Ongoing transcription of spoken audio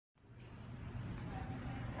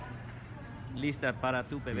Lista para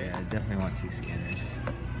tu bebé. Yeah, I definitely want 2 scanners.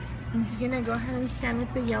 You're gonna go ahead and scan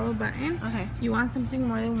with the yellow button. Okay. You want something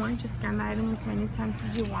more than one, just scan the item as many times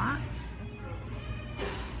as you want.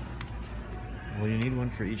 Well, you need one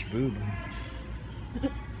for each boob.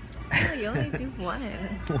 Oh, you only do one.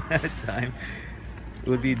 One at a time.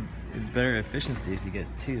 It's better efficiency if you get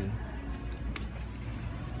 2.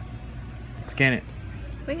 Scan it.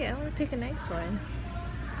 Wait, I want to pick a nice one.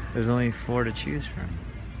 There's only 4 to choose from.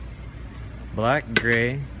 Black,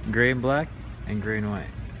 gray, gray and black, and gray and white.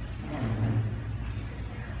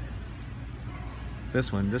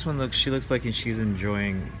 This one looks, she looks like she's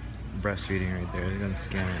enjoying breastfeeding right there. They're gonna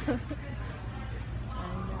scan it.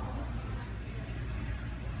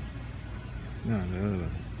 No, the other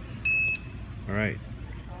wasn't. Alright.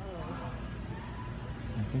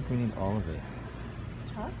 I think we need all of it.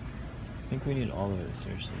 Huh? I think we need all of it,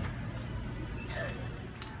 seriously.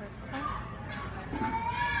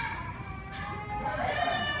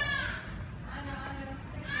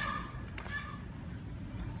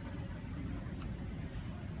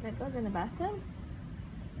 That goes in the bathtub?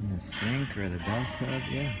 In the sink or the bathtub,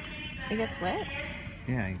 yeah. It gets wet?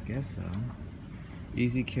 Yeah, I guess so.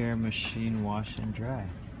 Easy care machine wash and dry.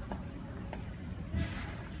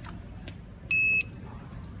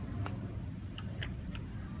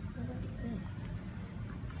 What is this?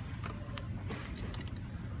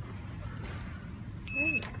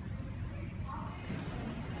 Wait.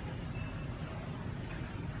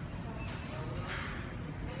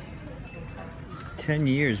 $10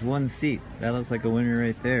 years, 1 seat. That looks like a winner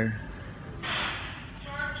right there.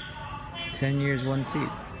 10 years, 1 seat.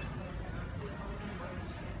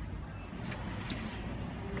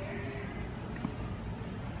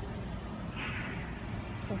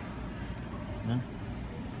 No?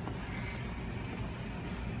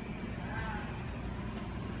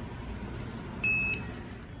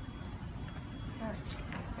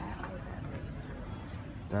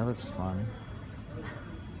 That looks fun.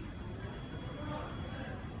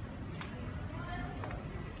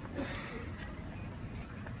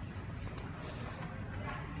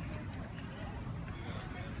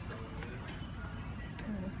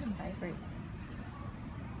 This one vibrates.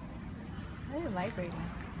 Why is it vibrating?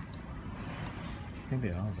 I think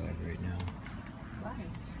they all vibrate now. Why?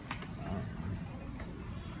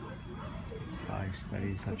 Eye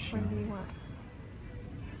studies have Which one do you shown. want?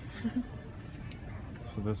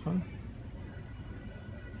 So this one?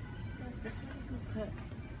 This one you put.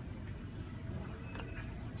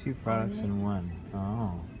 2 products in 1.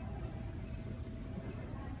 Oh.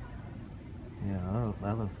 Yeah,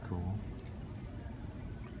 that looks cool.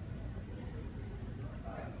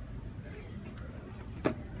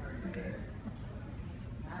 Okay.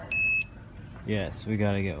 Yes, we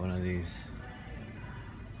gotta get one of these.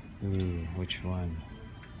 Ooh, which one?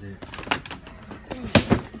 Is it